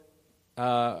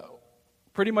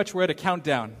pretty much we're at a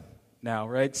countdown now,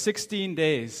 right? 16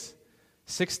 days,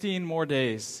 16 more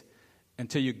days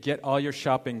until you get all your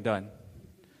shopping done.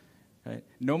 Right?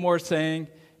 No more saying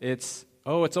it's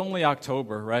only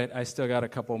October, right? I still got a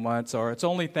couple months, or it's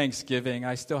only Thanksgiving,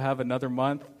 I still have another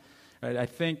month. Right?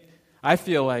 I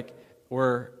feel like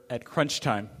we're at crunch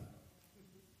time.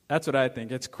 That's what I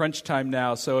think. It's crunch time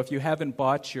now. So if you haven't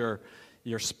bought your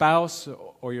spouse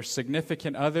or your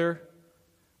significant other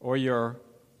or your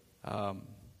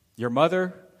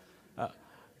mother,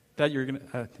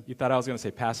 you thought I was going to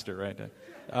say pastor, right?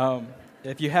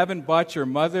 If you haven't bought your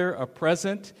mother a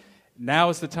present, now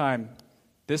is the time.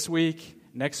 This week,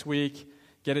 next week,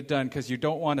 get it done, because you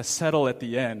don't want to settle at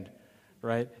the end,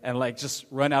 right? And just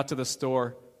run out to the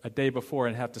store a day before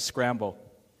and have to scramble.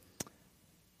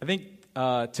 I think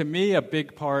to me, a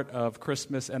big part of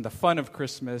Christmas and the fun of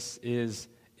Christmas is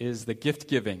the gift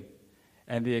giving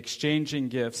and the exchanging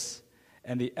gifts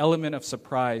and the element of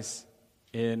surprise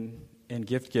in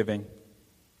gift giving.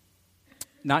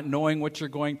 Not knowing what you're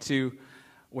going to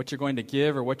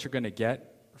give or what you're going to get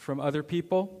from other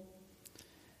people.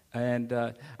 And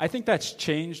I think that's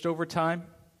changed over time.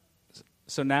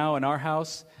 So now in our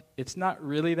house, it's not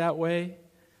really that way.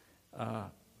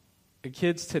 The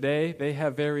kids today, they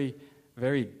have very,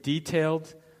 very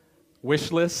detailed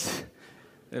wish lists.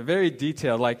 They're very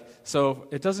detailed. So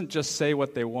it doesn't just say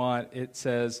what they want. It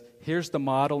says, here's the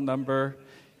model number.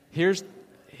 Here's the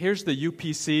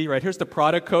UPC, right? Here's the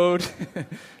product code.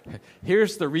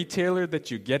 Here's the retailer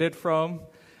that you get it from.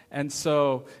 And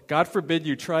so, God forbid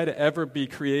you try to ever be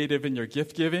creative in your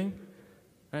gift giving,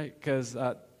 right? Because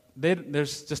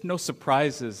there's just no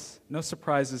surprises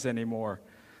anymore.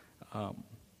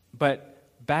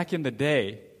 But back in the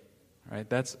day, right?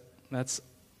 That's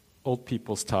old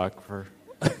people's talk.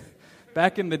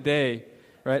 Back in the day,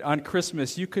 right? On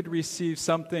Christmas, you could receive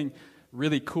something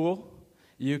really cool.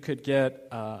 You could get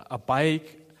a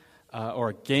bike or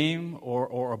a game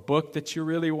or a book that you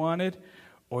really wanted,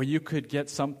 or you could get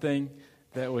something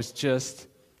that was just,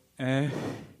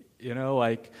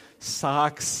 like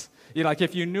socks.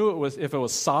 If you knew if it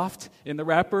was soft in the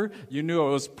wrapper, you knew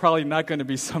it was probably not going to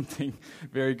be something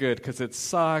very good, because it's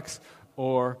socks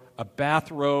or a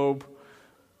bathrobe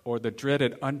or the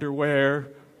dreaded underwear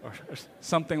or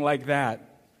something like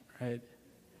that, right?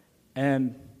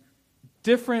 And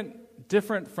different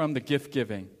from the gift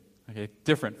giving, okay?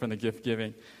 Different from the gift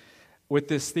giving. With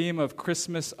this theme of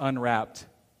Christmas unwrapped,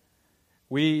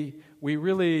 we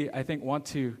really, I think, want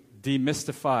to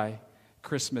demystify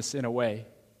Christmas in a way.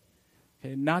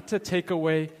 Okay? Not to take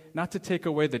away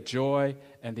the joy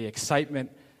and the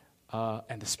excitement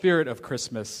and the spirit of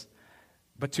Christmas,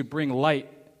 but to bring light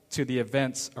to the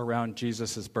events around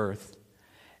Jesus' birth,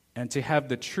 and to have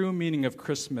the true meaning of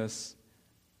Christmas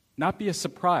not be a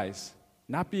surprise,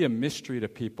 not be a mystery to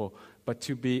people, but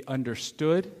to be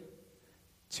understood,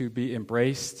 to be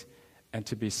embraced, and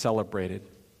to be celebrated.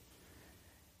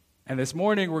 And this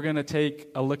morning we're going to take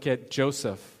a look at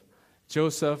Joseph.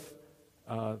 Joseph,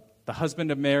 the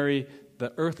husband of Mary,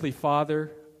 the earthly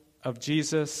father of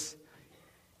Jesus,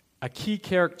 a key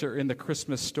character in the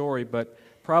Christmas story, but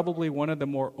probably one of the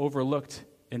more overlooked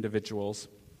individuals.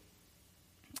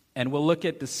 And we'll look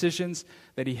at decisions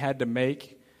that he had to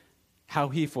make, how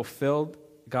he fulfilled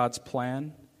God's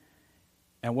plan,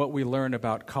 and what we learn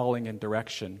about calling and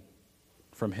direction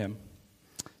from him.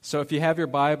 So if you have your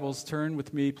Bibles, turn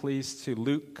with me, please, to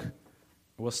Luke.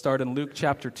 We'll start in Luke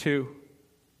chapter 2.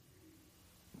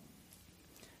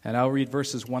 And I'll read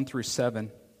verses 1 through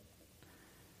 7.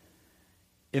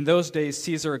 In those days,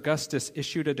 Caesar Augustus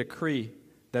issued a decree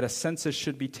that a census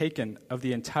should be taken of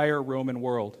the entire Roman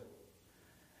world.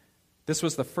 This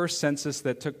was the first census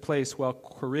that took place while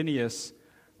Quirinius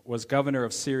was governor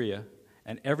of Syria,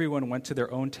 and everyone went to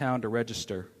their own town to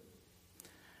register.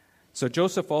 So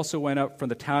Joseph also went up from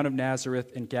the town of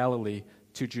Nazareth in Galilee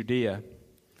to Judea,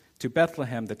 to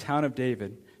Bethlehem, the town of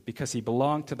David, because he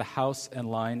belonged to the house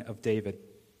and line of David.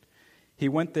 He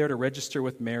went there to register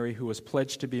with Mary, who was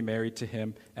pledged to be married to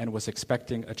him and was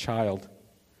expecting a child.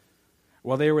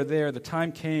 While they were there, the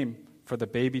time came for the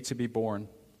baby to be born,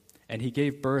 and he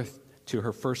gave birth to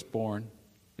her firstborn,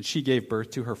 and she gave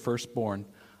birth to her firstborn,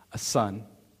 a son.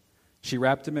 She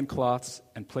wrapped him in cloths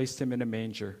and placed him in a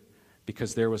manger,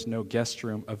 because there was no guest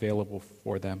room available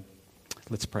for them.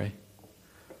 Let's pray.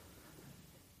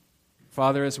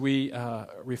 Father, as we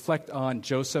reflect on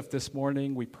Joseph this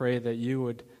morning, we pray that you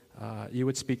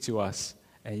would speak to us,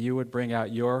 and you would bring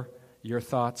out your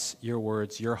thoughts, your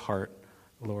words, your heart,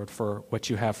 Lord, for what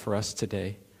you have for us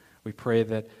today. We pray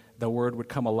that the word would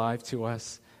come alive to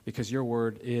us, because your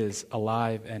word is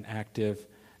alive and active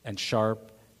and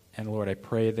sharp And Lord, I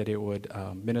pray that it would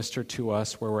minister to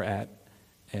us where we're at,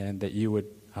 and that you would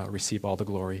receive all the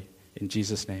glory. In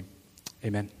Jesus' name,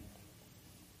 amen.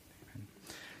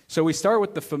 So we start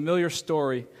with the familiar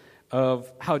story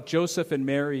of how Joseph and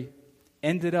Mary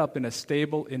ended up in a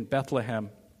stable in Bethlehem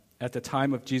at the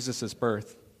time of Jesus'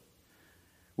 birth.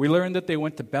 We learn that they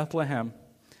went to Bethlehem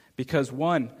because,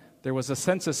 one, there was a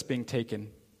census being taken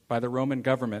by the Roman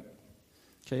government,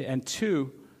 okay, and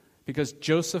two, because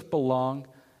Joseph belonged,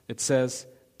 it says,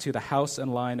 to the house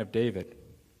and line of David.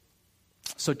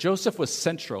 So Joseph was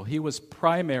central. He was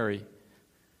primary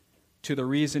to the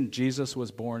reason Jesus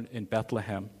was born in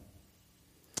Bethlehem.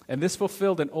 And this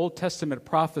fulfilled an Old Testament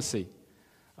prophecy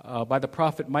by the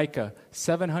prophet Micah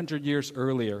 700 years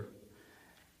earlier,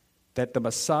 that the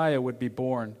Messiah would be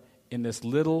born in this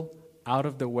little,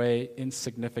 out-of-the-way,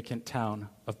 insignificant town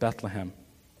of Bethlehem.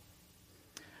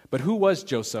 But who was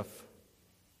Joseph?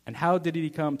 And how did he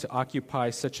come to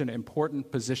occupy such an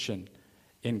important position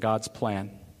in God's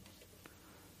plan?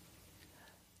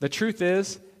 The truth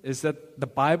is that the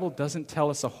Bible doesn't tell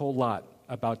us a whole lot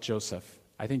about Joseph.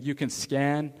 I think you can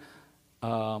scan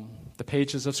the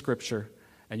pages of Scripture,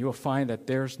 and you will find that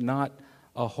there's not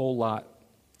a whole lot.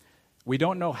 We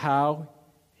don't know how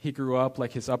he grew up,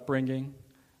 like his upbringing.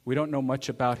 We don't know much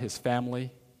about his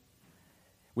family.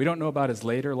 We don't know about his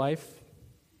later life.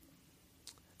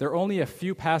 There are only a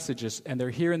few passages, and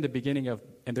they're in the beginning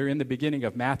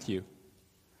of Matthew,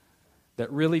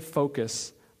 that really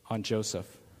focus on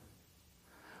Joseph.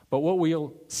 But what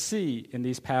we'll see in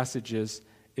these passages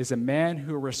is a man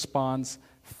who responds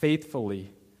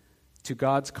faithfully to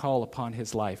God's call upon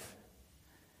his life.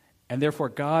 And therefore,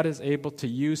 God is able to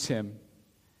use him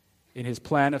in his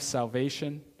plan of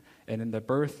salvation and in the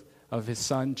birth of his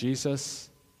son, Jesus,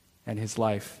 and his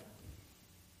life.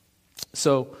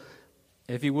 So,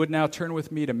 if you would now turn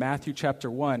with me to Matthew chapter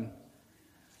 1, I'm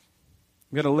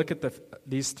going to look at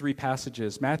these three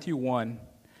passages. Matthew 1,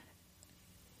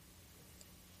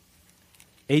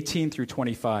 18 through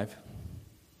 25.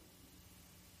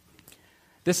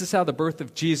 This is how the birth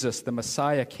of Jesus, the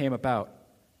Messiah, came about.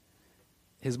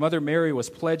 His mother Mary was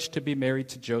pledged to be married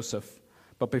to Joseph,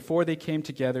 but before they came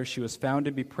together, she was found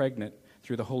to be pregnant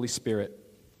through the Holy Spirit.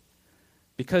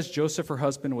 Because Joseph, her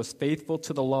husband, was faithful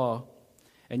to the law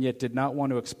and yet did not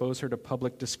want to expose her to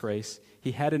public disgrace,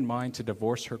 he had in mind to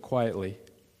divorce her quietly.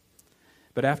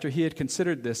 But after he had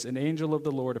considered this, an angel of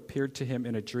the Lord appeared to him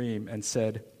in a dream and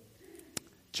said,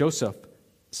 "Joseph,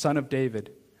 son of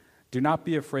David, do not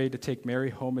be afraid to take Mary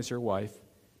home as your wife,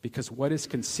 because what is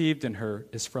conceived in her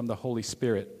is from the Holy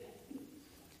Spirit.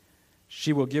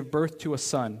 She will give birth to a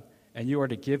son, and you are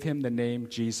to give him the name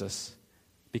Jesus,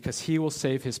 because he will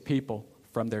save his people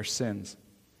from their sins."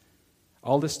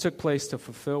 All this took place to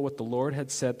fulfill what the Lord had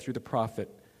said through the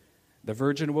prophet. The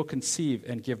virgin will conceive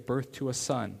and give birth to a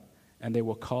son, and they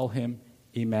will call him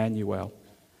Emmanuel,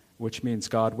 which means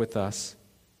God with us.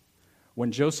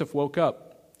 When Joseph woke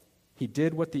up, he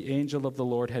did what the angel of the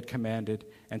Lord had commanded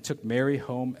and took Mary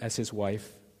home as his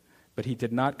wife. But he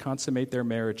did not consummate their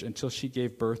marriage until she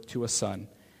gave birth to a son,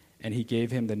 and he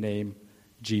gave him the name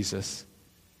Jesus.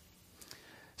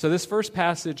 So this first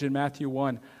passage in Matthew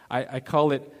 1, I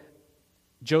call it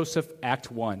Joseph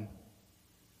Act 1.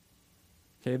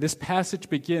 Okay, this passage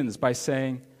begins by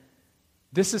saying,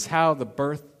 this is how the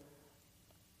birth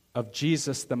of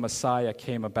Jesus the Messiah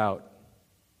came about.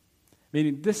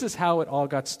 Meaning, this is how it all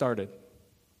got started.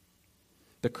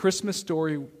 The Christmas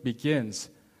story begins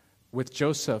with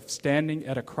Joseph standing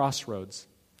at a crossroads.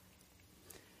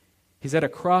 He's at a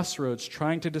crossroads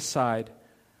trying to decide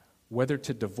whether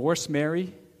to divorce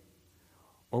Mary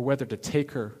or whether to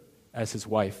take her as his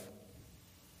wife.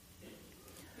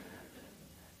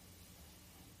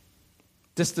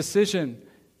 This decision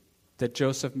that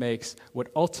Joseph makes would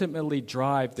ultimately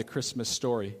drive the Christmas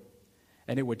story,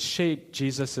 and it would shape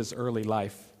Jesus' early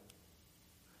life.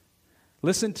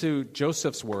 Listen to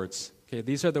Joseph's words. Okay,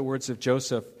 these are the words of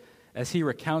Joseph as he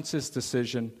recounts his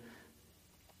decision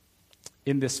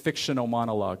in this fictional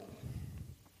monologue.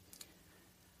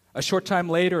 "A short time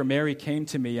later, Mary came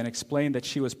to me and explained that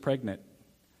she was pregnant.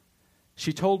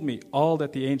 She told me all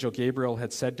that the angel Gabriel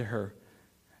had said to her,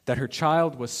 that her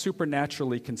child was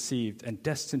supernaturally conceived and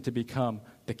destined to become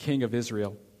the king of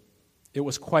Israel. It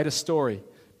was quite a story,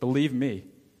 believe me.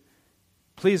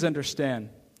 Please understand,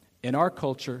 in our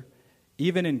culture,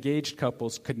 even engaged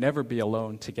couples could never be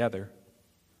alone together.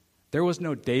 There was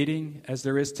no dating as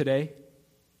there is today."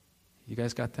 You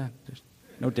guys got that? There's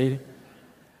no dating?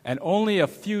 "And only a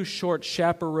few short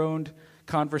chaperoned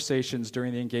conversations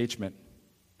during the engagement.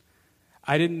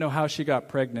 I didn't know how she got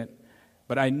pregnant,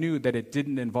 but I knew that it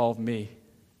didn't involve me.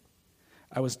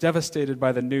 I was devastated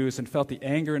by the news and felt the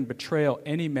anger and betrayal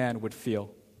any man would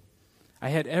feel. I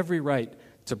had every right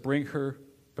to bring her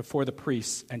before the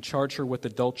priests and charge her with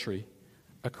adultery,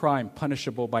 a crime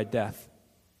punishable by death.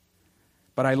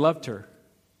 But I loved her,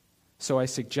 so I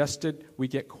suggested we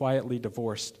get quietly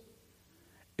divorced.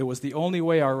 It was the only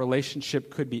way our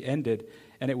relationship could be ended,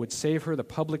 and it would save her the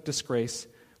public disgrace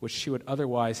which she would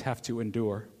otherwise have to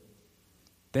endure.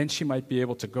 Then she might be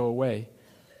able to go away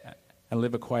and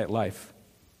live a quiet life.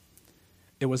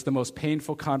 It was the most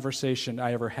painful conversation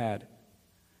I ever had.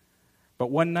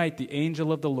 But one night the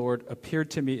angel of the Lord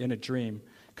appeared to me in a dream,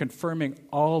 confirming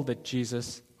all that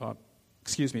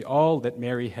all that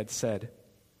Mary had said.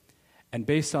 And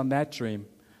based on that dream,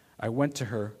 I went to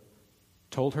her,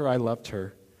 told her I loved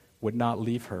her, would not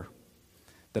leave her,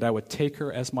 that I would take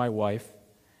her as my wife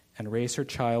and raise her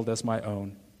child as my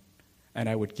own, and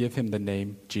I would give him the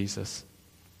name Jesus.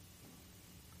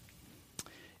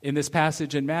 In this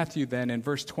passage in Matthew, then, in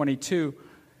verse 22,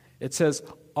 it says,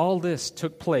 all this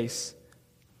took place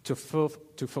to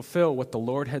fulfill what the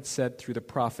Lord had said through the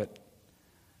prophet.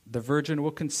 The virgin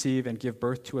will conceive and give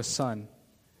birth to a son,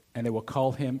 and they will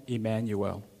call him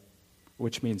Emmanuel,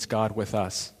 which means God with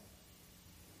us.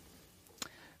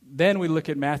 Then we look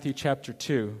at Matthew chapter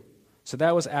 2. So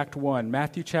that was Act 1.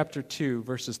 Matthew chapter 2,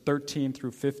 verses 13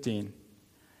 through 15.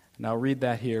 And I'll read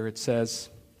that here. It says,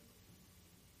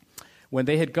 when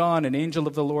they had gone, an angel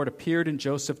of the Lord appeared in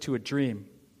Joseph to a dream.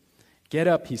 Get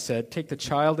up, he said, take the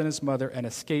child and his mother and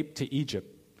escape to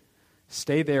Egypt.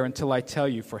 Stay there until I tell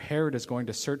you, for Herod is going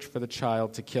to search for the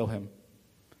child to kill him.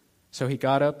 So he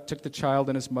got up, took the child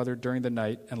and his mother during the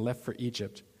night, and left for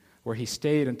Egypt, where he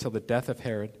stayed until the death of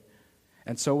Herod.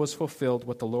 And so was fulfilled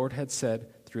what the Lord had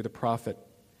said through the prophet,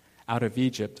 out of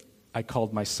Egypt I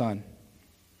called my son.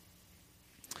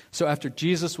 So after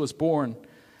Jesus was born,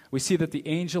 we see that the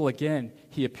angel again,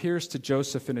 he appears to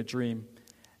Joseph in a dream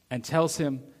and tells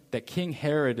him that King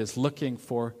Herod is looking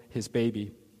for his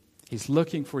baby. He's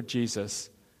looking for Jesus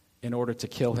in order to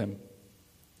kill him.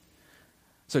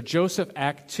 So Joseph,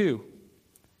 Act 2,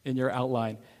 in your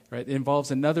outline, right,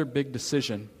 involves another big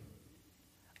decision.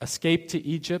 Escape to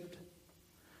Egypt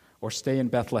or stay in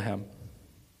Bethlehem.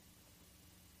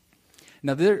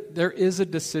 Now there is a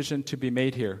decision to be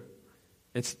made here.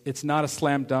 It's not a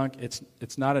slam dunk.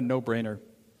 It's not a no-brainer.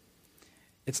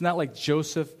 It's not like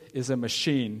Joseph is a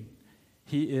machine.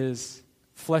 He is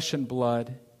flesh and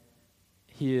blood.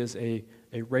 He is a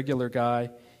regular guy.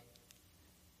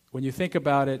 When you think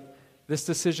about it, this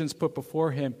decision's put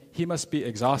before him. He must be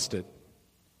exhausted.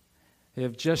 They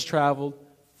have just traveled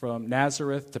from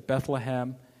Nazareth to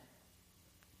Bethlehem.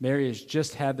 Mary has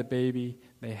just had the baby.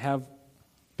 They have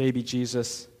baby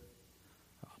Jesus.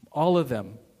 All of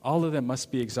them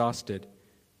must be exhausted.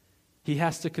 He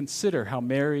has to consider how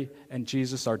Mary and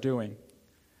Jesus are doing.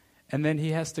 And then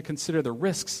he has to consider the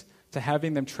risks to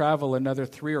having them travel another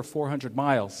 300 or 400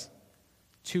 miles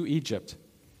to Egypt.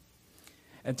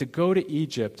 And to go to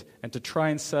Egypt and to try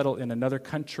and settle in another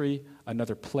country,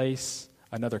 another place,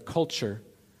 another culture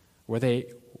where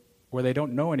they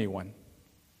don't know anyone.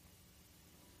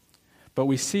 But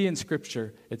we see in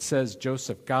Scripture, it says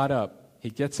Joseph got up. He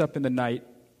gets up in the night.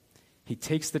 He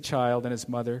takes the child and his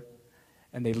mother,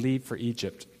 and they leave for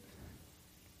Egypt.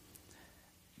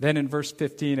 Then in verse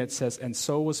 15 it says, and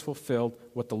so was fulfilled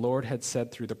what the Lord had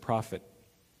said through the prophet.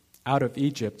 Out of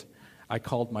Egypt I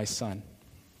called my son.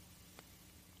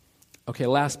 Okay,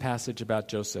 last passage about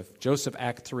Joseph. Joseph,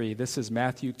 Act 3. This is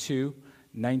Matthew 2,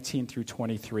 19 through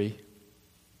 23.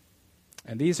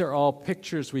 And these are all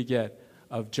pictures we get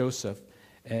of Joseph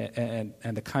and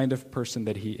the kind of person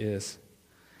that he is.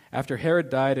 After Herod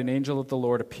died, an angel of the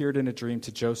Lord appeared in a dream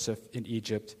to Joseph in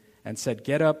Egypt and said,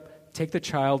 get up, take the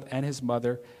child and his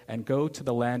mother, and go to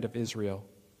the land of Israel.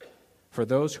 For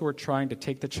those who are trying to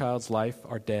take the child's life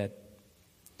are dead.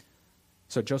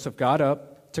 So Joseph got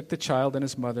up, took the child and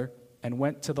his mother, and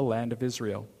went to the land of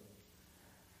Israel.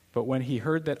 But when he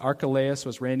heard that Archelaus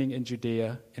was reigning in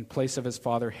Judea in place of his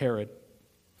father Herod,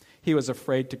 he was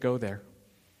afraid to go there.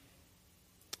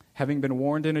 Having been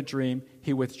warned in a dream,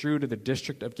 he withdrew to the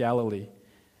district of Galilee,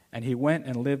 and he went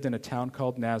and lived in a town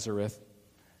called Nazareth.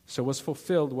 So was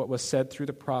fulfilled what was said through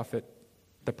the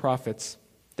prophets,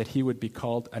 that he would be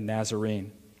called a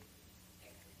Nazarene.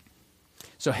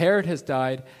 So Herod has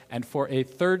died, and for a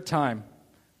third time,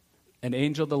 an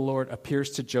angel of the Lord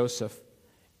appears to Joseph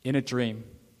in a dream.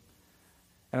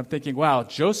 And I'm thinking, wow,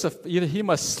 Joseph, either he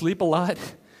must sleep a lot,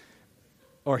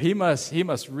 or he must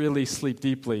really sleep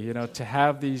deeply, to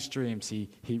have these dreams.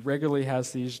 He regularly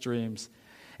has these dreams.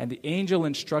 And the angel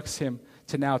instructs him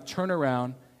to now turn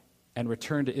around and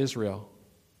return to Israel.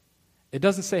 It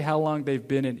doesn't say how long they've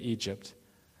been in Egypt,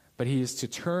 but he is to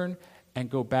turn and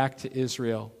go back to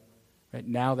Israel, right,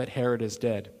 now that Herod is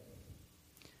dead.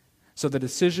 So the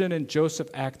decision in Joseph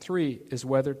Act 3 is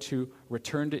whether to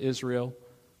return to Israel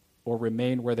or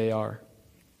remain where they are.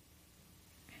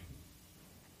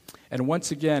 And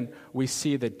once again, we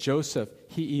see that Joseph,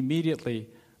 he immediately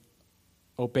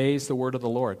obeys the word of the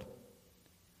Lord.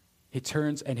 He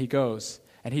turns and he goes.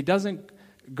 And he doesn't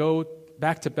go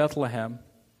back to Bethlehem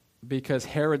because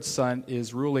Herod's son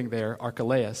is ruling there,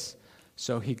 Archelaus.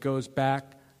 So he goes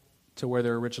back to where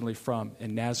they're originally from,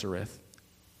 in Nazareth.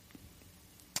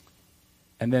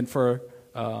 And then for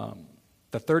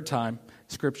the third time,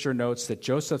 Scripture notes that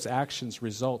Joseph's actions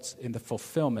results in the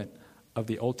fulfillment of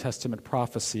the Old Testament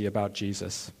prophecy about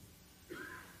Jesus.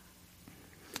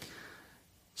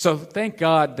 So thank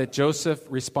God that Joseph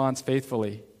responds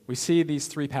faithfully. We see these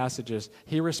three passages.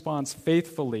 He responds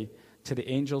faithfully to the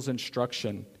angel's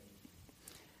instruction.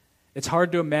 It's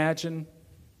hard to imagine,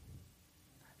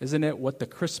 isn't it, what the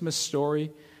Christmas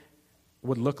story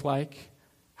would look like,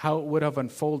 how it would have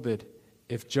unfolded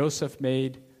if Joseph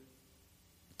made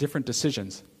different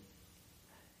decisions.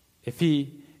 If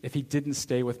he didn't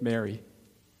stay with Mary,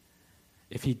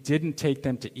 if he didn't take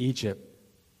them to Egypt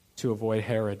to avoid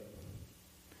Herod.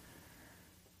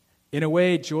 In a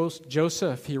way,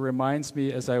 Joseph, he reminds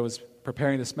me, as I was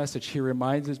preparing this message, he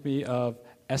reminds me of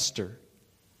Esther.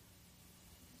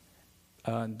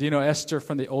 Do you know Esther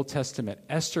from the Old Testament?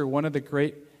 Esther, one of the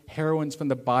great heroines from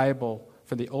the Bible,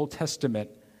 from the Old Testament,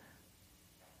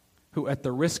 who at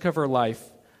the risk of her life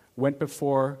went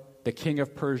before the king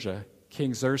of Persia,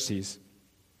 King Xerxes,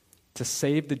 to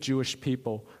save the Jewish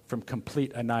people from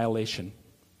complete annihilation.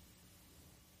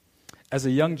 As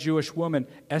a young Jewish woman,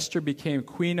 Esther became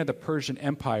queen of the Persian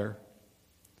Empire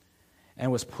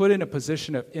and was put in a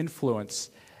position of influence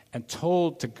and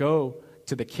told to go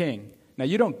to the king. Now,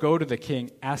 you don't go to the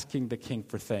king asking the king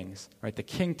for things, right? The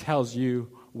king tells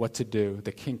you what to do.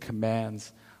 The king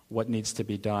commands what needs to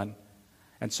be done.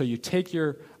 And so you take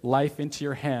your life into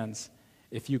your hands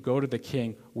if you go to the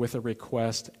king with a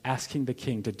request, asking the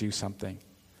king to do something,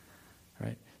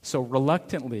 right? So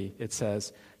reluctantly, it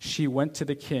says, she went to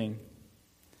the king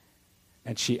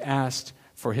and she asked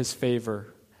for his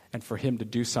favor and for him to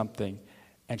do something.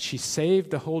 And she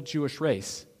saved the whole Jewish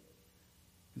race.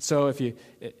 And so if you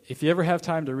ever have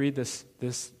time to read this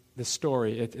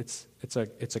story,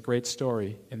 it's a great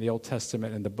story in the Old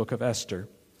Testament in the book of Esther.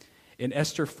 In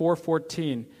Esther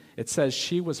 4:14, it says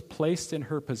she was placed in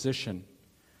her position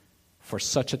for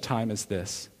such a time as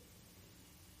this.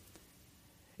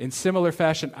 In similar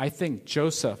fashion, I think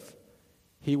Joseph,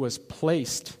 he was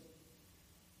placed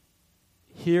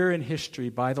here in history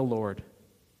by the Lord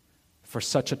for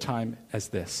such a time as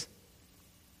this.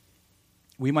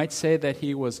 We might say that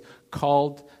he was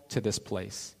called to this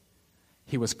place.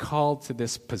 He was called to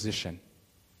this position.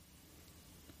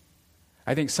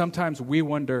 I think sometimes we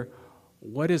wonder,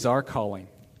 what is our calling?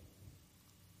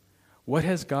 What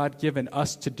has God given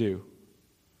us to do?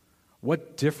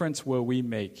 What difference will we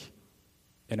make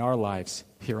in our lives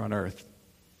here on earth?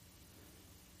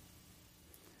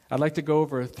 I'd like to go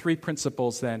over 3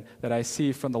 principles then that I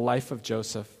see from the life of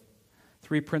Joseph.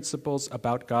 3 principles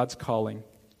about God's calling,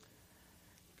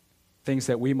 things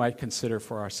that we might consider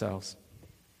for ourselves.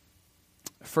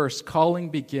 First, calling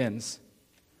begins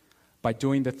by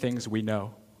doing the things we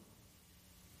know.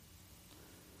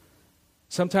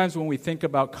 Sometimes when we think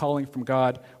about calling from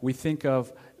God, we think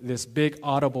of this big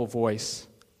audible voice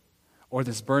or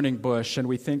this burning bush, and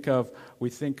we think of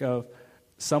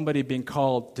somebody being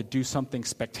called to do something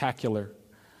spectacular.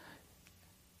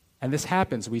 And this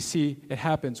happens. We see it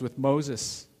happens with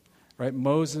Moses, right?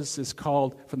 Moses is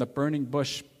called from the burning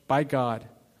bush by God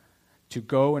to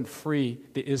go and free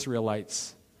the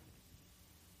Israelites.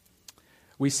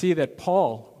 We see that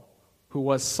Paul, who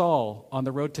was Saul on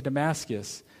the road to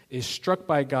Damascus, is struck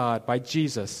by God, by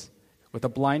Jesus, with a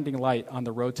blinding light on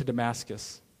the road to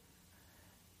Damascus.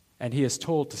 And he is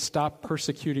told to stop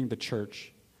persecuting the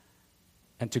church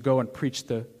and to go and preach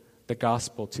the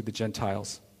gospel to the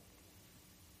Gentiles.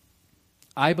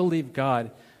 I believe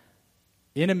God,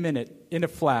 in a minute, in a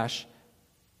flash,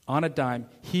 on a dime,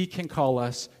 he can call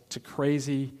us to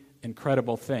crazy,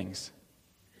 incredible things.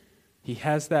 He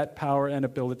has that power and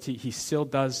ability. He still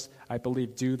does, I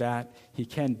believe, do that. He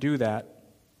can do that.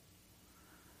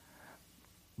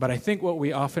 But I think what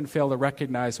we often fail to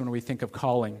recognize when we think of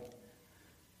calling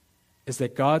is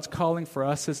that God's calling for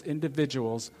us as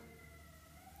individuals,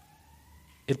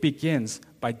 it begins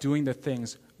by doing the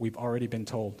things we've already been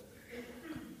told,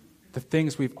 the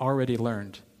things we've already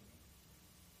learned.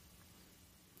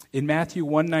 In Matthew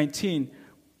 1:19,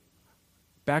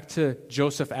 back to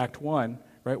Joseph Act 1,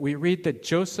 right? We read that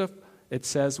Joseph, it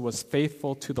says, was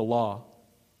faithful to the law.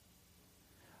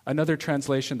 Another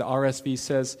translation, the RSV,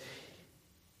 says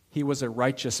he was a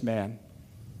righteous man.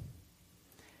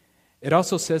 It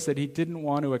also says that he didn't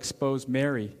want to expose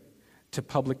Mary to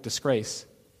public disgrace.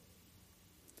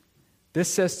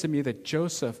 This says to me that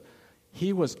Joseph,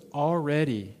 he was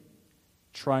already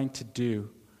trying to do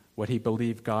what he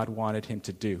believed God wanted him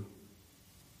to do.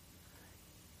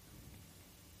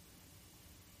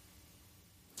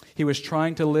 He was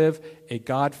trying to live a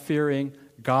God-fearing,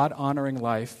 God-honoring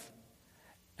life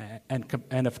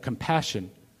and of compassion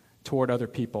toward other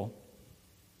people.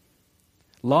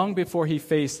 Long before he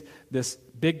faced this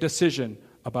big decision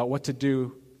about what to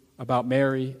do about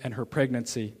Mary and her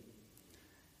pregnancy,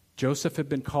 Joseph had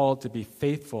been called to be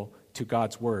faithful to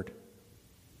God's word.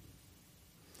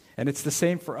 And it's the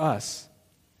same for us.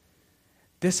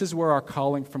 This is where our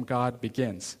calling from God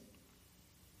begins.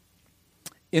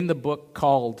 In the book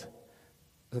called,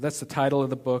 that's the title of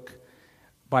the book,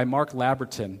 by Mark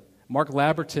Labberton. Mark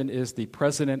Labberton is the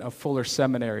president of Fuller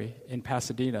Seminary in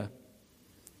Pasadena.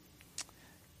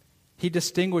 He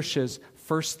distinguishes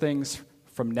first things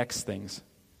from next things.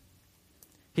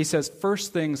 He says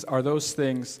first things are those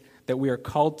things that we are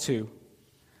called to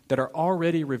that are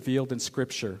already revealed in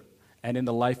Scripture and in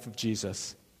the life of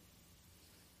Jesus.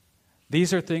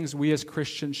 These are things we as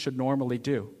Christians should normally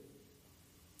do.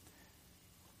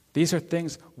 These are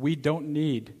things we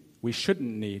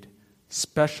shouldn't need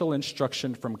special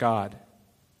instruction from God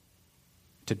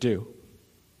to do.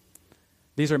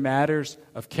 These are matters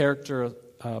of character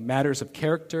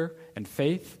and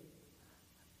faith,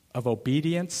 of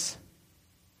obedience,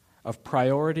 of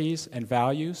priorities and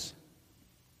values.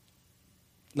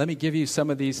 Let me give you some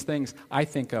of these things I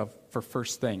think of for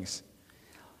first things.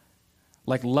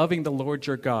 Like loving the Lord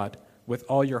your God with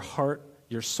all your heart,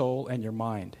 your soul, and your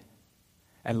mind,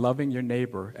 and loving your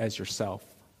neighbor as yourself,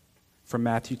 from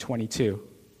Matthew 22.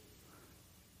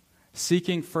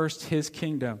 Seeking first his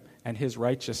kingdom and his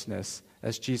righteousness,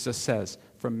 as Jesus says,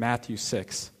 from Matthew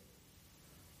 6.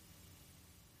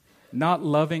 Not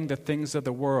loving the things of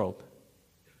the world,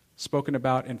 spoken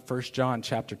about in 1 John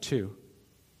chapter 2.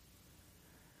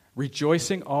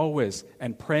 Rejoicing always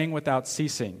and praying without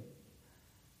ceasing,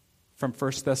 from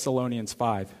 1 Thessalonians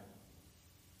 5.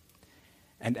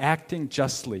 And acting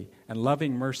justly and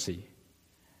loving mercy,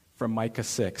 from Micah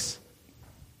 6.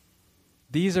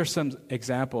 These are some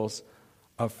examples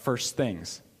of first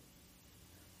things.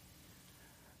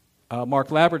 Mark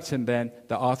Labberton, then,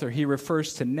 the author, he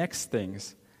refers to next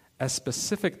things as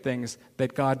specific things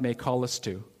that God may call us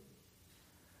to.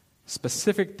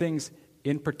 Specific things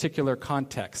in particular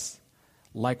contexts,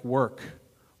 like work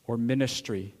or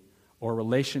ministry or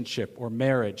relationship or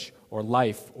marriage or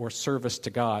life or service to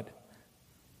God.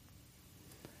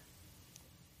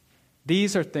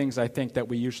 These are things I think that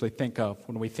we usually think of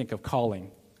when we think of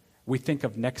calling. We think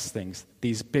of next things,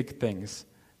 these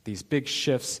big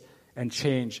shifts and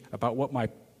change about what my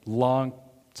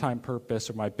long-time purpose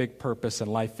or my big purpose in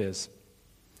life is.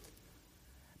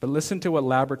 But listen to what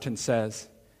Labberton says.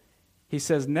 He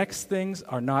says, next things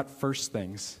are not first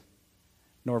things,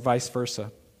 nor vice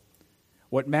versa.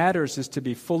 What matters is to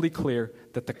be fully clear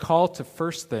that the call to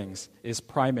first things is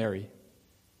primary.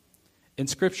 In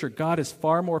Scripture, God is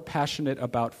far more passionate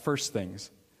about first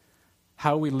things,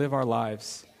 how we live our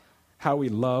lives, how we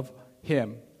love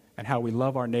Him, and how we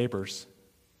love our neighbors,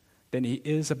 than He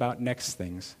is about next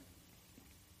things.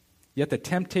 Yet the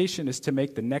temptation is to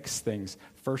make the next things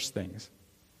first things.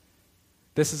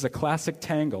 This is a classic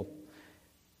tangle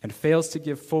and fails to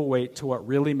give full weight to what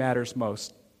really matters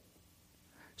most.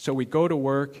 So we go to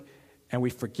work and we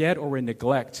forget or we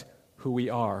neglect who we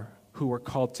are, who we're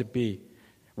called to be,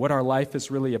 what our life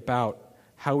is really about,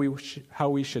 how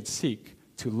we should seek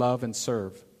to love and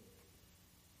serve.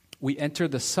 We enter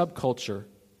the subculture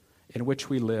in which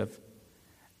we live,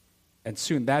 and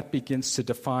soon that begins to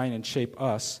define and shape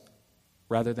us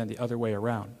rather than the other way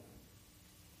around.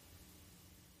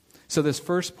 So this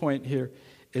first point here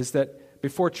is that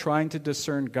before trying to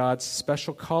discern God's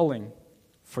special calling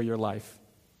for your life,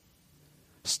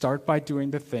 start by doing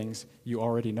the things you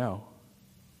already know.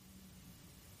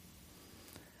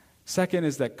 Second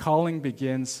is that calling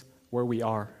begins where we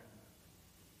are.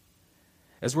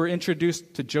 As we're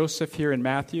introduced to Joseph here in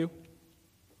Matthew,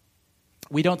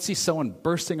 we don't see someone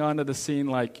bursting onto the scene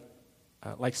like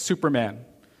Superman,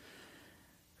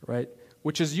 right?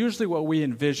 Which is usually what we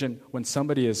envision when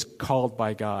somebody is called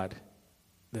by God.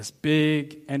 This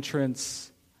big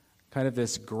entrance, kind of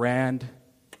this grand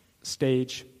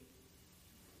stage.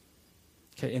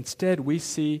 Okay, instead, we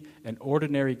see an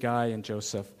ordinary guy in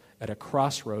Joseph at a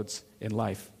crossroads in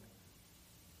life.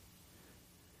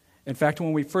 In fact,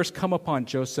 when we first come upon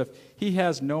Joseph, he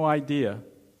has no idea.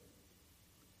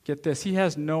 Get this, he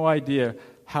has no idea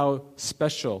how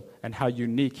special and how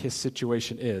unique his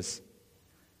situation is.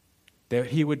 That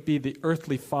he would be the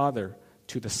earthly father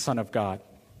to the Son of God.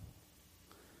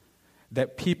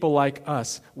 That people like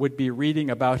us would be reading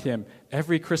about him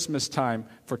every Christmas time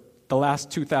for the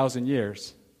last 2,000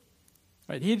 years.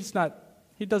 Right?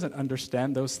 He doesn't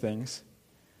understand those things.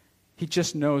 He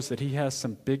just knows that he has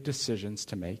some big decisions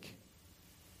to make.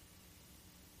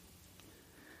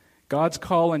 God's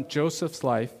call in Joseph's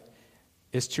life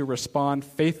is to respond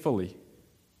faithfully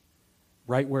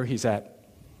right where he's at.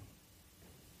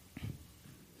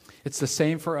 It's the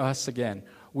same for us again.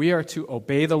 We are to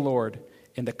obey the Lord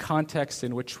in the context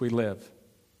in which we live,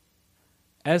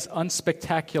 as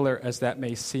unspectacular as that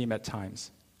may seem at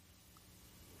times.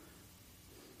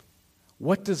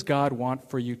 What does God want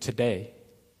for you today?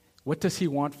 What does he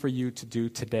want for you to do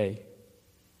today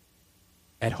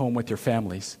at home with your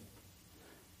families,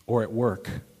 or at work,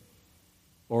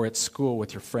 or at school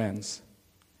with your friends,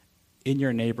 in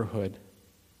your neighborhood,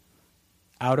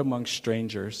 out among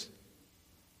strangers,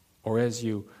 or as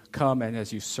you come and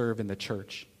as you serve in the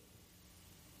church?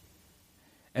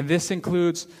 And this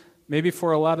includes, maybe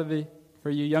for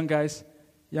you young guys,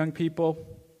 young people,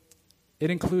 it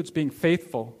includes being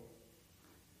faithful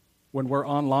when we're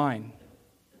online,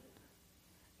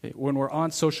 when we're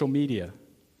on social media,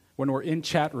 when we're in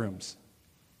chat rooms,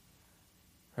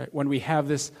 right? When we have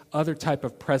this other type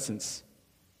of presence.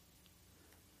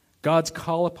 God's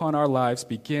call upon our lives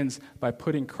begins by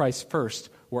putting Christ first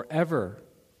wherever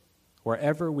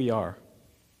we are.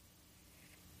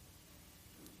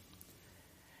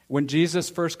 When Jesus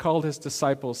first called his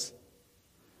disciples,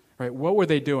 right, what were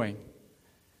they doing?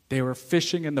 They were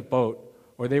fishing in the boat,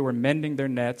 or they were mending their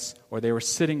nets, or they were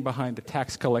sitting behind the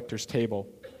tax collector's table.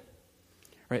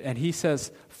 Right? And he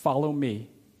says, "Follow me,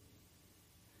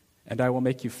 and I will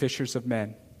make you fishers of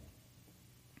men."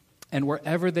 And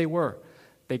wherever they were,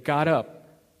 they got up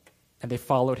and they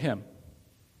followed him.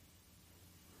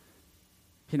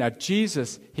 Now,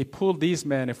 Jesus, he pulled these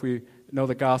men, if we know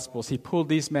the Gospels, he pulled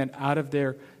these men out of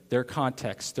their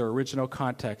context, their original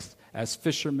context, as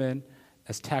fishermen,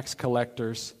 as tax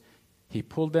collectors. He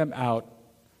pulled them out.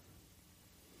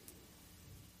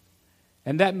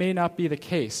 And that may not be the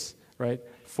case, right,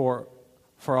 for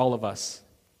all of us.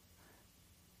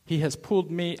 He has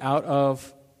pulled me out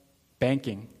of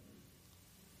banking.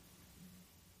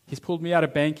 He's pulled me out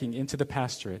of banking into the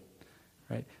pastorate,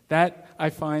 right? That, I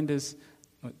find, is,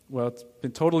 well, it's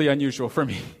been totally unusual for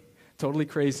me, totally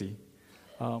crazy.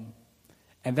 And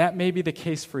that may be the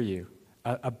case for you,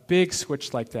 a big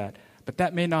switch like that. But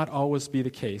that may not always be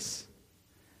the case.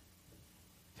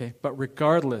 Okay? But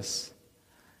regardless,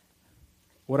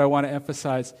 what I want to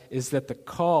emphasize is that the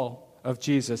call of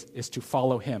Jesus is to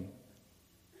follow him.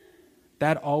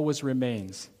 That always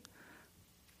remains.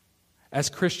 As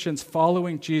Christians,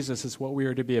 following Jesus is what we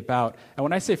are to be about. And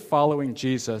when I say following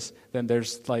Jesus, then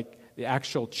there's like the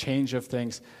actual change of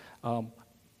things.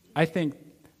 I think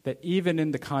that even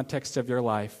in the context of your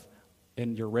life,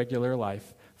 in your regular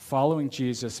life, following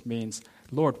Jesus means,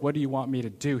 Lord, what do you want me to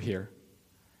do here?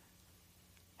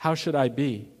 How should I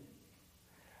be?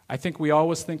 I think we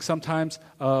always think sometimes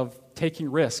of taking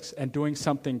risks and doing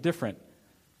something different.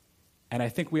 And I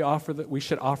think we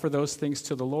should offer those things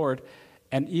to the Lord.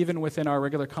 And even within our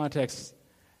regular context,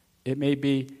 it may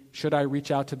be, should I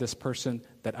reach out to this person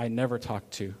that I never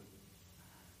talked to?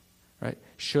 Right?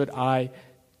 Should I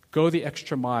go the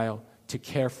extra mile to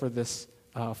care for this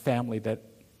family that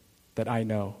I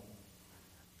know?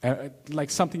 Like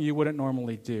something you wouldn't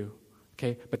normally do.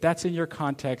 Okay? But that's in your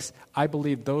context. I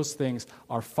believe those things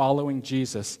are following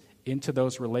Jesus into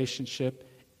those relationships,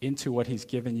 into what he's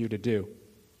given you to do.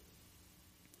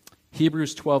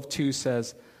 Hebrews 12:2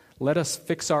 says, "Let us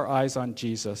fix our eyes on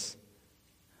Jesus,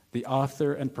 the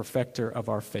author and perfecter of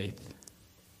our faith."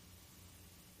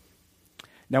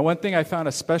 Now, one thing I found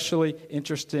especially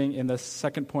interesting in the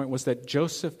second point was that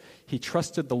Joseph, he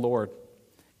trusted the Lord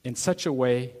in such a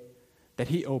way that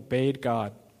he obeyed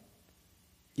God,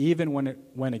 even when it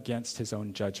went against his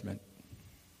own judgment.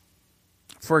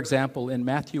 For example, in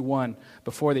Matthew 1,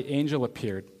 before the angel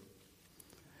appeared,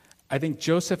 I think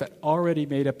Joseph had already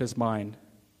made up his mind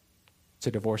to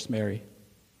divorce Mary.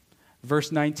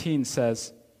 Verse 19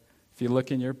 says, if you look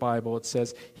in your Bible, it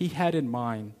says, he had in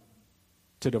mind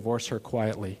to divorce her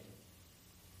quietly.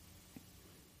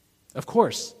 Of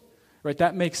course, right?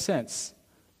 That makes sense.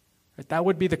 Right? That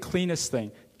would be the cleanest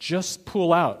thing. Just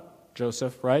pull out,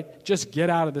 Joseph, right? Just get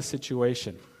out of the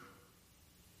situation.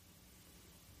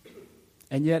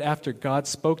 And yet, after God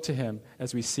spoke to him,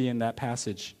 as we see in that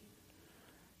passage,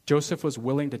 Joseph was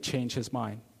willing to change his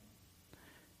mind.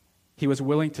 He was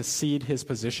willing to cede his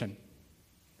position.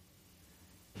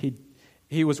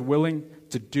 He was willing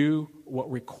to do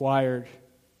what required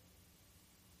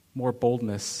more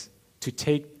boldness, to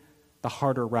take the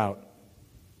harder route.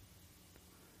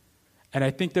 And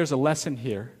I think there's a lesson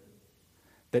here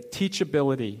that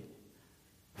teachability,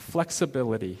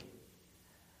 flexibility,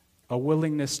 a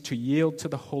willingness to yield to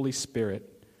the Holy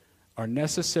Spirit are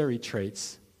necessary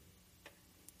traits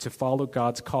to follow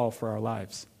God's call for our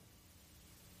lives.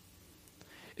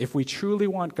 If we truly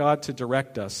want God to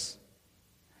direct us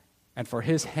and for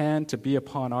His hand to be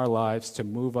upon our lives, to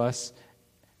move us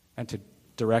and to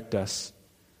direct us,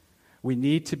 we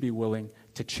need to be willing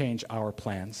to change our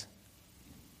plans.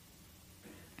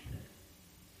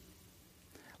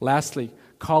 Lastly,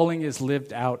 calling is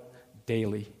lived out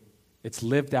daily. It's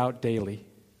lived out daily.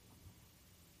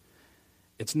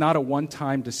 It's not a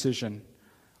one-time decision,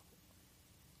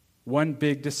 one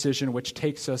big decision which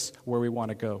takes us where we want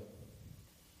to go.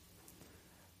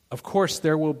 Of course,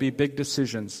 there will be big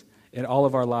decisions in all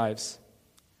of our lives,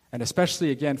 and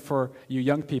especially, again, for you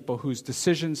young people whose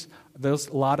decisions, a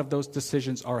lot of those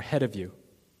decisions are ahead of you.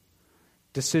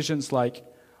 Decisions like,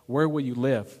 where will you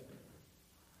live?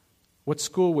 What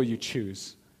school will you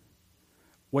choose?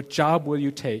 What job will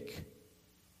you take?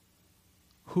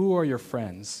 Who are your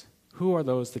friends? Who are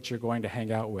those that you're going to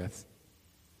hang out with?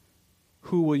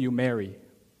 Who will you marry?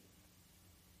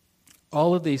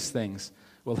 All of these things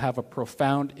will have a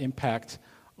profound impact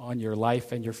on your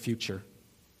life and your future.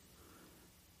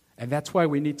 And that's why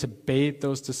we need to bathe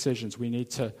those decisions. We need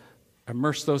to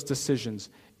immerse those decisions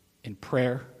in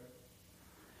prayer,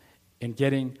 in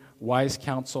getting wise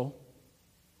counsel,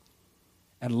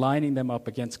 and lining them up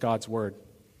against God's Word.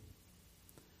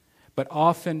 But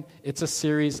often, it's a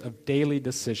series of daily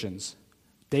decisions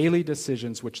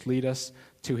which lead us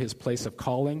to His place of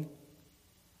calling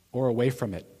or away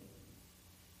from it.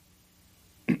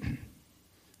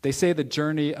 They say the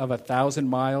journey of 1,000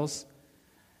 miles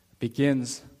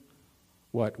begins,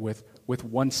 with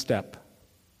one step.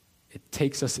 It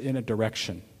takes us in a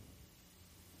direction.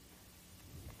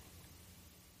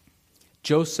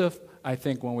 Joseph, I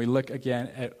think when we look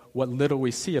again at what little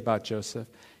we see about Joseph,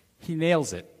 he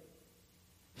nails it.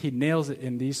 He nails it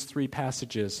in these three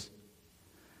passages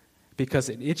because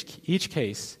in each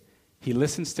case, he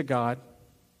listens to God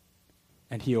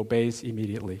and he obeys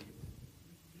immediately.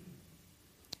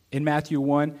 In Matthew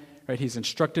 1, he's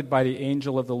instructed by the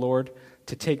angel of the Lord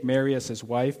to take Mary as his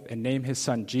wife and name his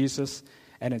son Jesus,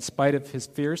 and in spite of his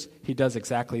fears, he does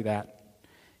exactly that.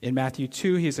 In Matthew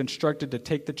 2, he's instructed to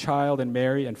take the child and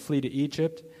Mary and flee to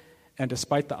Egypt, and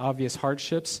despite the obvious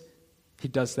hardships, he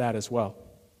does that as well.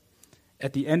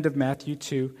 At the end of Matthew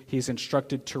 2, he's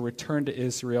instructed to return to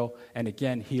Israel, and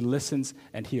again, he listens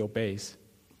and he obeys.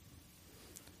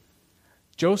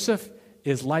 Joseph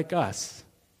is like us.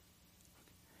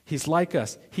 He's like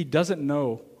us. He doesn't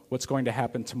know what's going to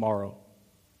happen tomorrow.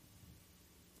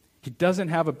 He doesn't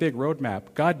have a big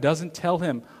roadmap. God doesn't tell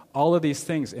him all of these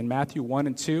things in Matthew 1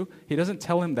 and 2. He doesn't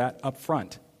tell him that up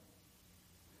front.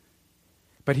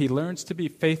 But he learns to be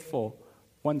faithful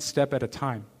one step at a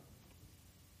time.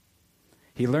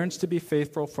 He learns to be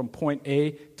faithful from point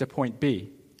A to point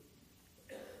B.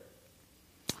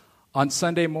 On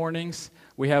Sunday mornings,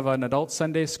 we have an adult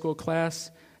Sunday school class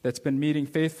that's been meeting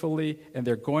faithfully, and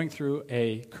they're going through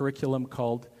a curriculum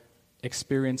called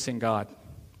Experiencing God.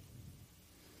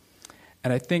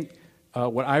 And I think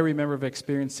what I remember of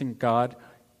experiencing God,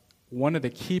 one of the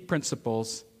key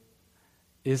principles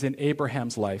is in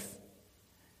Abraham's life.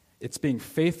 It's being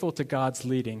faithful to God's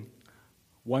leading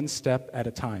one step at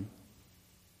a time.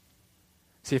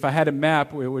 See, if I had a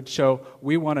map, it would show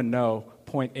we want to know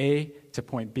point A to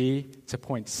point B to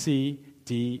point C,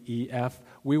 D, E, F.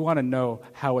 We want to know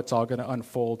how it's all going to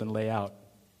unfold and lay out.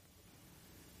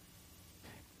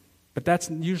 But that's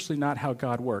usually not how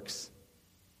God works.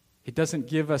 He doesn't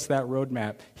give us that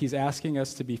roadmap. He's asking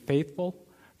us to be faithful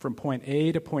from point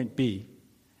A to point B,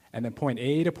 and then point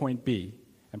A to point B,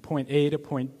 and point A to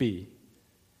point B.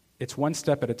 It's one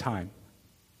step at a time.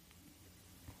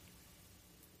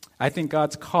 I think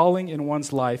God's calling in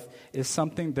one's life is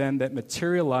something then that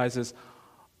materializes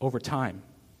over time.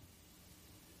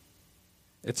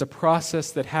 It's a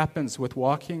process that happens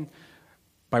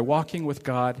by walking with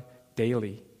God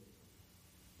daily,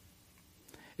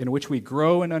 in which we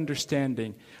grow in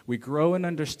understanding. We grow in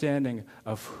understanding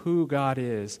of who God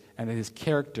is and His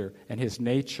character and His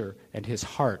nature and His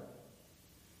heart.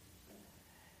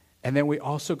 And then we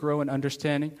also grow in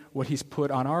understanding what He's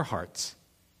put on our hearts,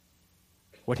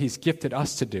 what He's gifted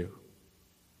us to do.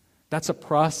 That's a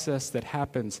process that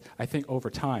happens, I think, over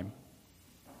time.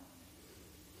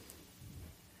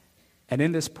 And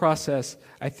in this process,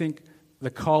 I think the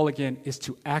call again is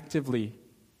to actively,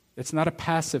 it's not a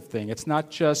passive thing. It's not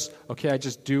just, okay, I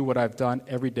just do what I've done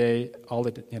every day, all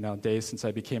the days since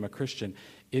I became a Christian.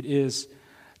 It is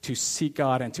to seek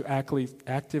God and to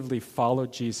actively follow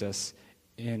Jesus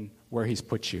in where he's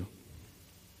put you.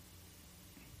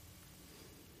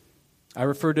 I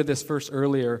referred to this verse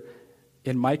earlier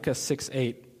in Micah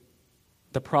 6:8.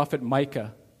 The prophet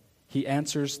Micah, he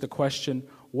answers the question,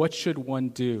 what should one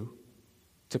do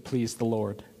to please the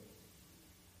Lord?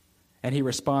 And he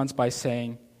responds by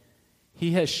saying,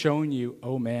 he has shown you,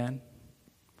 O man,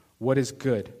 what is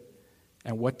good,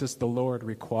 and what does the Lord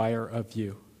require of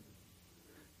you?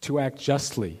 To act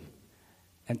justly,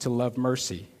 and to love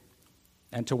mercy,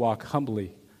 and to walk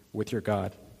humbly with your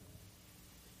God.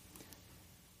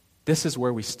 This is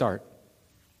where we start.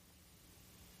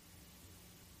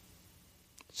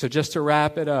 So just to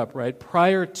wrap it up, right?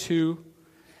 Prior to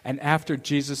and after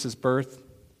Jesus' birth,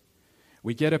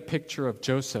 we get a picture of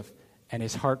Joseph and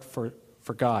his heart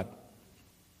for God.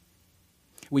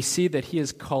 We see that he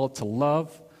is called to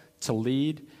love, to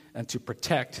lead, and to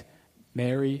protect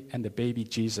Mary and the baby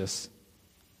Jesus.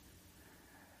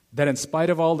 That in spite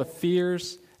of all the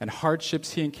fears and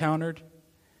hardships he encountered,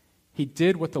 he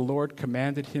did what the Lord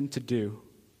commanded him to do,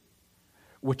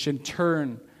 which in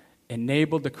turn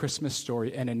enabled the Christmas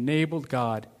story and enabled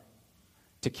God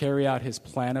to carry out his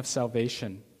plan of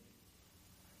salvation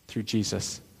through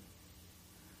Jesus.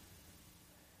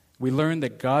 We learn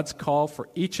that God's call for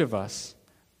each of us,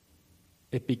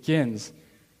 it begins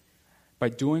by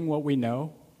doing what we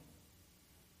know,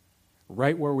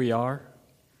 right where we are,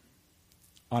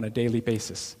 on a daily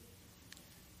basis.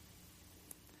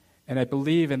 And I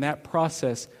believe in that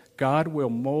process, God will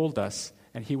mold us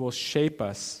and he will shape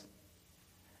us.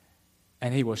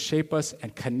 And he will shape us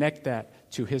and connect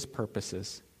that to his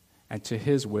purposes and to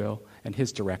his will and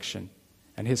his direction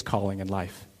and his calling in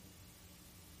life.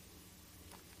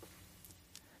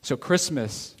 So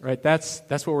Christmas, right? That's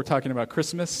what we're talking about.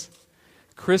 Christmas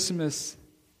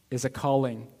is a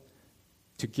calling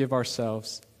to give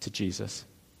ourselves to Jesus.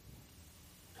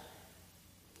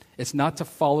 It's not to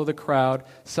follow the crowd,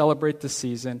 celebrate the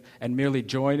season, and merely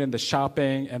join in the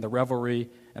shopping and the revelry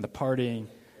and the partying.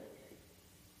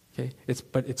 Okay?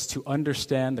 But it's to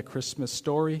understand the Christmas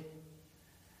story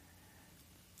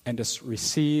and to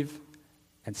receive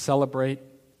and celebrate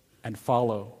and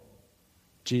follow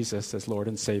Jesus as Lord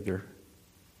and Savior.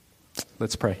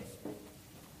 Let's pray.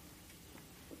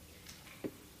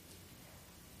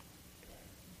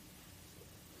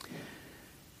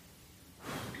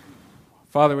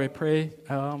 Father, we pray,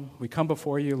 we come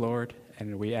before you, Lord,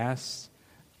 and we ask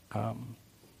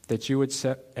that you would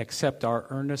accept our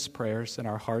earnest prayers and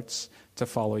our hearts to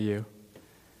follow you.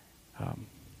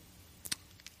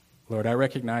 Lord, I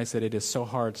recognize that it is so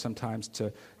hard sometimes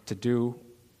to do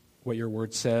what your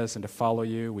word says and to follow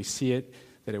you. We see it,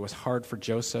 that it was hard for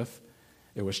Joseph.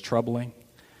 It was troubling.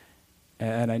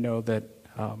 And I know that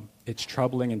it's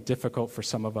troubling and difficult for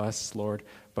some of us, Lord,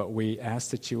 but we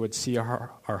ask that you would see our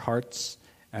hearts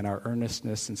and our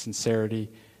earnestness and sincerity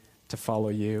to follow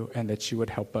you, and that you would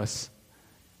help us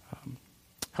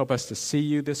to see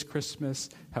you this Christmas,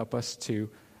 help us to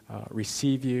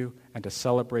receive you and to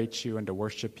celebrate you and to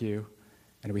worship you.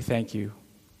 And we thank you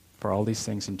for all these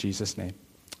things in Jesus' name.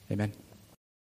 Amen.